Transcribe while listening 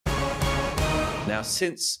Now,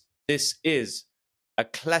 since this is a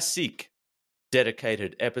classic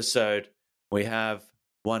dedicated episode, we have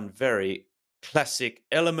one very classic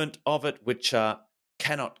element of it which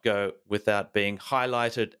cannot go without being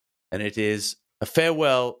highlighted, and it is a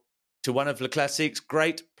farewell to one of Le Classic's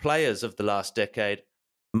great players of the last decade,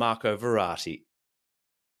 Marco Verratti.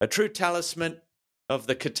 A true talisman of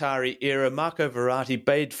the Qatari era, Marco Verratti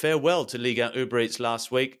bade farewell to Ligue 1 Uber Eats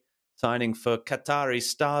last week, signing for Qatari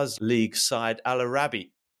Stars League side Al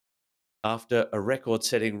Arabi. After a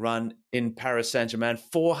record-setting run in Paris Saint-Germain,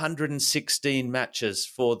 416 matches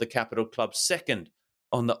for the capital club, second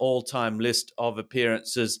on the all-time list of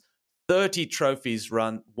appearances, 30 trophies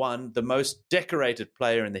won, the most decorated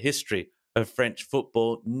player in the history of French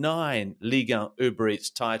football, 9 Ligue 1 Uber Eats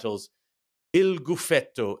titles. Il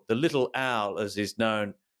Gouffetto, the little owl as he's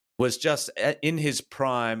known, was just in his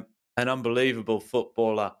prime, an unbelievable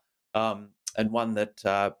footballer, and one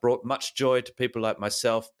that brought much joy to people like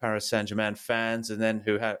myself, Paris Saint-Germain fans, and then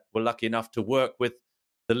who were lucky enough to work with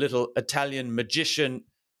the little Italian magician,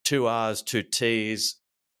 2 R's, 2 T's,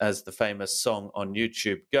 as the famous song on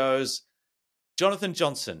YouTube goes. Jonathan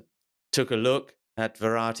Johnson took a look at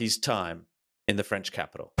Verratti's time in the French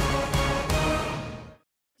capital.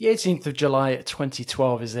 The 18th of July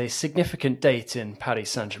 2012 is a significant date in Paris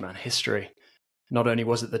Saint-Germain history. Not only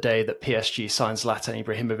was it the day that PSG signed Zlatan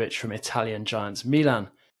Ibrahimovic from Italian giants Milan,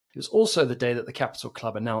 it was also the day that the capital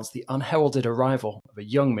club announced the unheralded arrival of a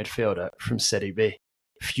young midfielder from Serie B.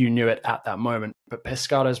 Few knew it at that moment, but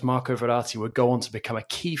Pescara's Marco Verratti would go on to become a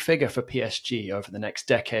key figure for PSG over the next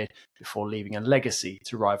decade before leaving a legacy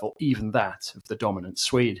to rival even that of the dominant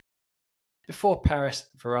Swede. Before Paris,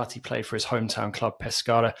 Verratti played for his hometown club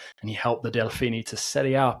Pescara, and he helped the Delfini to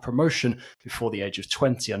Serie A promotion before the age of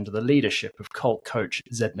 20 under the leadership of cult coach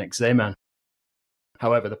Zdeněk Zeman.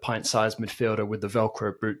 However, the pint-sized midfielder with the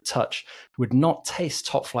Velcro boot touch would not taste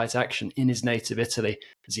top-flight action in his native Italy,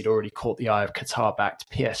 as he'd already caught the eye of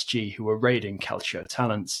Qatar-backed PSG, who were raiding Calcio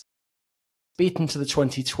talents. Beaten to the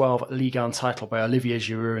 2012 Ligue 1 title by Olivier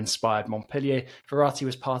Giroud-inspired Montpellier, Verratti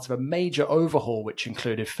was part of a major overhaul which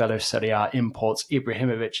included fellow Serie A imports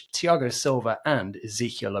Ibrahimovic, Thiago Silva and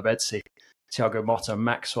Ezekiel Lavezzi. Thiago Motta,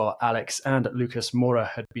 Maxwell, Alex and Lucas Moura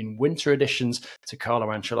had been winter additions to Carlo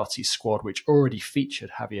Ancelotti's squad, which already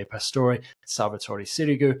featured Javier Pastore, Salvatore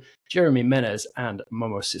Sirigu, Jeremy Menez and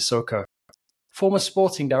Momo Sissoko. Former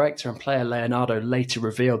sporting director and player Leonardo later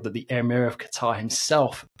revealed that the Emir of Qatar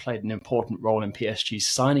himself played an important role in PSG's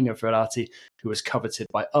signing of Verratti, who was coveted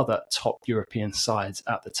by other top European sides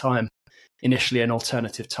at the time. Initially an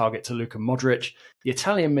alternative target to Luka Modric, the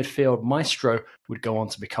Italian midfield maestro would go on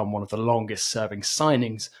to become one of the longest-serving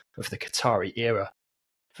signings of the Qatari era.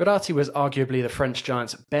 Verratti was arguably the French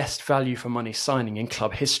giant's best value-for-money signing in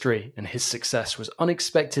club history, and his success was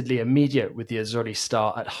unexpectedly immediate with the Azzurri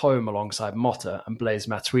star at home alongside Motta and Blaise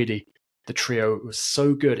Matuidi. The trio was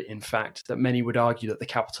so good, in fact, that many would argue that the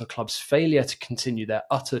capital club's failure to continue their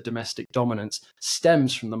utter domestic dominance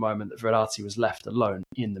stems from the moment that Verratti was left alone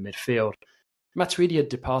in the midfield. Matuidi had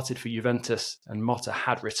departed for Juventus and Motta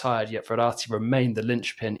had retired, yet Verratti remained the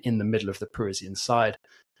linchpin in the middle of the Parisian side.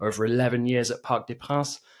 Over 11 years at Parc des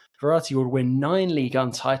Princes, Verratti would win 9 Ligue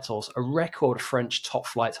 1 titles, a record French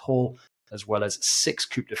top-flight haul, as well as 6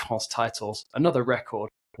 Coupe de France titles, another record,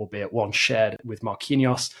 albeit one shared with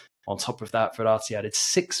Marquinhos. On top of that, Verratti added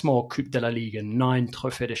 6 more Coupe de la Ligue and 9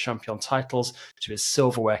 Trophée des Champions titles to his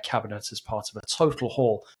silverware cabinet as part of a total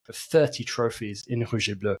haul of 30 trophies in Rouge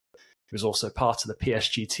et Bleu. He was also part of the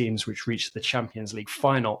PSG teams which reached the Champions League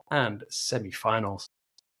final and semi-finals.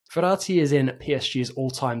 Verratti is in PSG's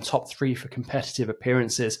all-time top 3 for competitive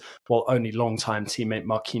appearances, while only long-time teammate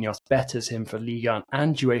Marquinhos betters him for Ligue 1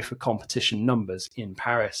 and UEFA competition numbers in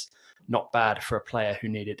Paris. Not bad for a player who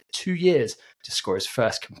needed 2 years to score his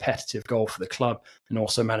first competitive goal for the club and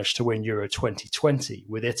also managed to win Euro 2020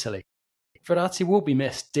 with Italy. Verratti will be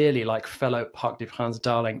missed dearly like fellow Parc des Princes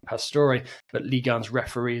darling Pastore, but Ligue 1's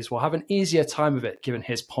referees will have an easier time of it given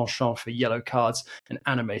his penchant for yellow cards and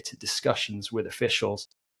animated discussions with officials.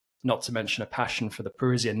 Not to mention a passion for the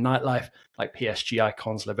Parisian nightlife, like PSG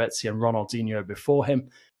icons Lavezzi and Ronaldinho before him.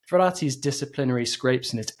 Verratti's disciplinary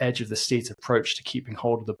scrapes and his edge-of-the-seat approach to keeping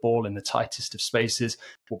hold of the ball in the tightest of spaces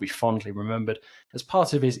will be fondly remembered as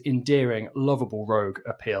part of his endearing, lovable rogue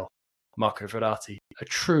appeal. Marco Verratti, a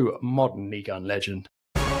true modern Ligue 1 legend.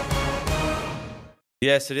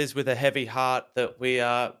 Yes, it is with a heavy heart that we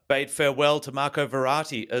bade farewell to Marco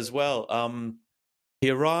Verratti as well. He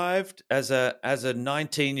arrived as a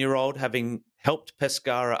 19-year-old, having helped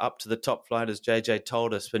Pescara up to the top flight, as JJ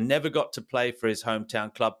told us, but never got to play for his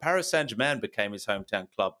hometown club. Paris Saint-Germain became his hometown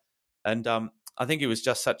club. And I think he was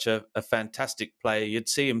just such a fantastic player. You'd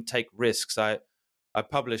see him take risks. I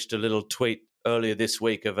published a little tweet earlier this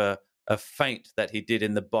week of a feint that he did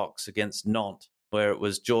in the box against Nantes, where it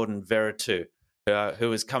was Jordan Verratti who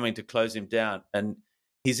was coming to close him down. And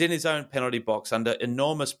he's in his own penalty box under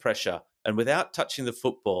enormous pressure. And without touching the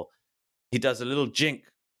football, he does a little jink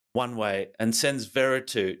one way and sends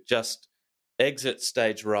Verratti just exit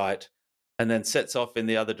stage right and then sets off in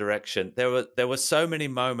the other direction. There were so many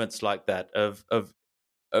moments like that of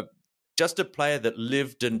just a player that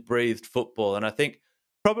lived and breathed football. And I think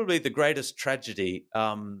probably the greatest tragedy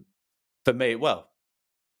for me, well,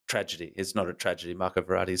 tragedy is not a tragedy. Marco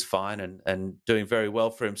Verratti is fine and doing very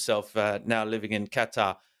well for himself now living in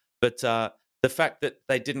Qatar. But the fact that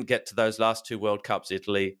they didn't get to those last two World Cups,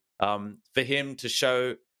 Italy, for him to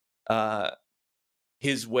show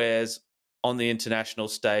his wares on the international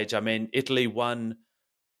stage. I mean, Italy won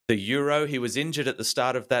the Euro. He was injured at the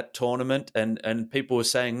start of that tournament, and people were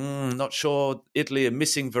saying, not sure, Italy are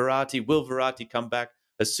missing Verratti. Will Verratti come back?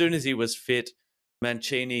 As soon as he was fit,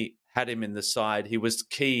 Mancini had him in the side. He was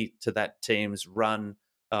key to that team's run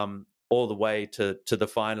all the way to the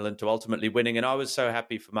final and to ultimately winning. And I was so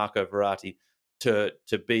happy for Marco Verratti to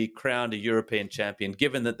be crowned a European champion,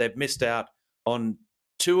 given that they've missed out on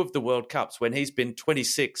two of the World Cups when he's been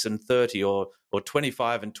 26 and 30 or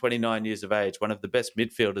 25 and 29 years of age, one of the best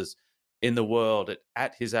midfielders in the world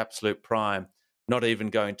at his absolute prime, not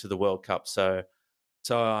even going to the World Cup. So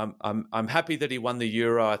I'm happy that he won the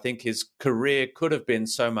Euro. I think his career could have been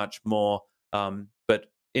so much more, but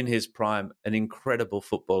in his prime, an incredible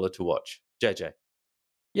footballer to watch. JJ.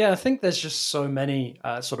 Yeah, I think there's just so many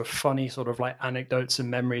sort of funny sort of like anecdotes and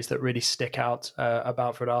memories that really stick out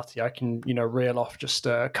about Verratti. I can, reel off just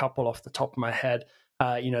a couple off the top of my head.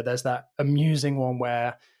 There's that amusing one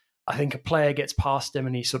where I think a player gets past him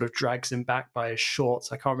and he sort of drags him back by his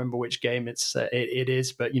shorts. I can't remember which game it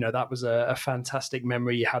is, but, that was a fantastic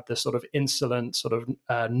memory. You had this sort of insolent sort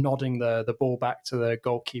of nodding the ball back to the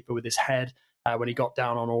goalkeeper with his head when he got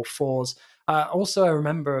down on all fours. Also, I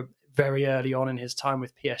remember very early on in his time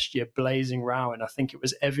with PSG, a blazing row, and I think it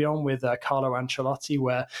was Evian with Carlo Ancelotti,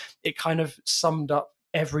 where it kind of summed up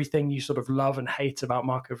everything you sort of love and hate about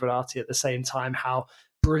Marco Verratti at the same time, how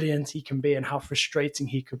brilliant he can be and how frustrating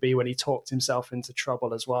he could be when he talked himself into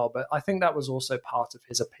trouble as well. But I think that was also part of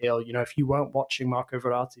his appeal. If you weren't watching Marco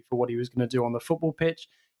Verratti for what he was going to do on the football pitch,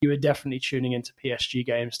 you were definitely tuning into PSG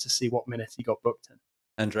games to see what minute he got booked in.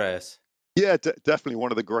 Andreas. Yeah, definitely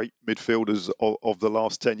one of the great midfielders of the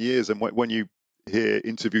last 10 years. And when you hear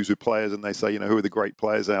interviews with players and they say, who are the great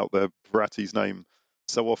players out there, Verratti's name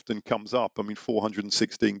so often comes up. I mean,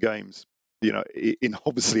 416 games, in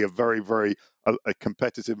obviously a very, very a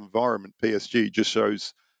competitive environment. PSG just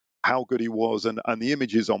shows how good he was. And the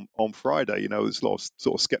images on Friday, there's a lot of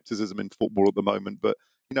sort of skepticism in football at the moment. But,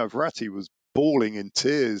 Verratti was bawling in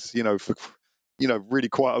tears, for, really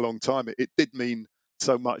quite a long time. It did mean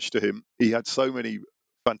so much to him. He had so many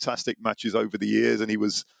fantastic matches over the years, and he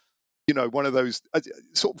was, one of those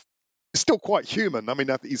sort of still quite human. I mean,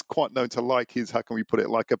 he's quite known to like his, how can we put it,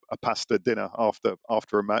 like a pasta dinner after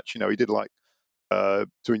a match. He did like to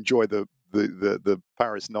enjoy the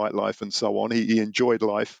Paris nightlife and so on. He enjoyed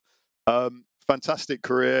life. Fantastic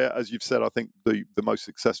career, as you've said. I think the most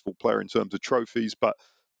successful player in terms of trophies, but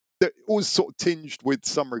it was sort of tinged with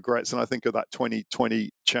some regrets. And I think of that 2020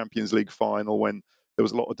 Champions League final when there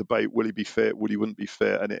was a lot of debate, will he be fit, will he wouldn't be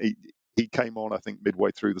fit? And he came on, I think,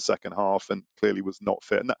 midway through the second half and clearly was not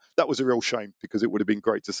fit. And that was a real shame because it would have been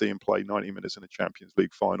great to see him play 90 minutes in a Champions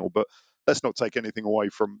League final. But let's not take anything away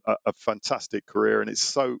from a fantastic career. And it's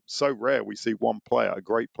so rare we see one player, a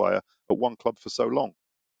great player, at one club for so long.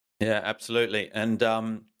 Yeah, absolutely. And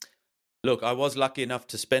look, I was lucky enough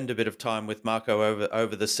to spend a bit of time with Marco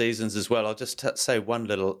over the seasons as well. I'll just say one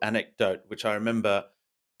little anecdote, which I remember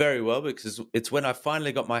very well because it's when I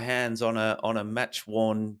finally got my hands on a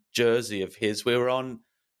match-worn jersey of his. We were on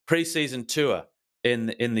pre-season tour in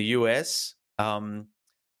the US, and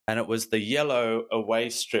it was the yellow away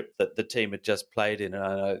strip that the team had just played in.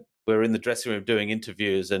 And we were in the dressing room doing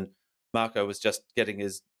interviews, and Marco was just getting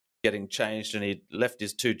changed, and he left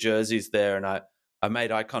his two jerseys there, and I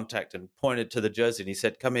made eye contact and pointed to the jersey, and he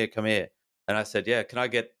said, "Come here, come here." And I said, "Yeah, can I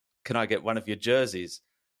get one of your jerseys?"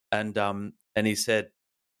 And he said,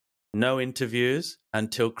 "No interviews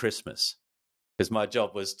until Christmas," because my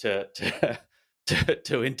job was to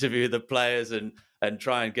interview the players and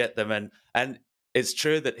try and get them. And it's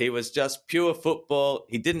true that he was just pure football.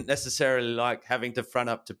 He didn't necessarily like having to front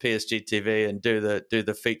up to PSG TV and do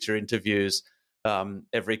the feature interviews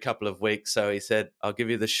every couple of weeks. So he said, "I'll give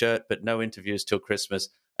you the shirt, but no interviews till Christmas."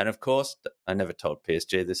 And of course, I never told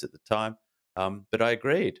PSG this at the time, But I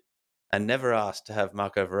agreed and never asked to have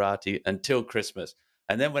Marco Verratti until Christmas.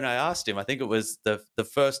 And then when I asked him, I think it was the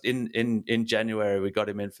first in January, we got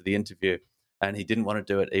him in for the interview, and he didn't want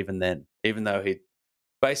to do it even then, even though he'd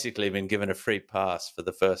basically been given a free pass for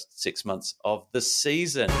the first 6 months of the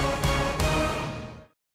season.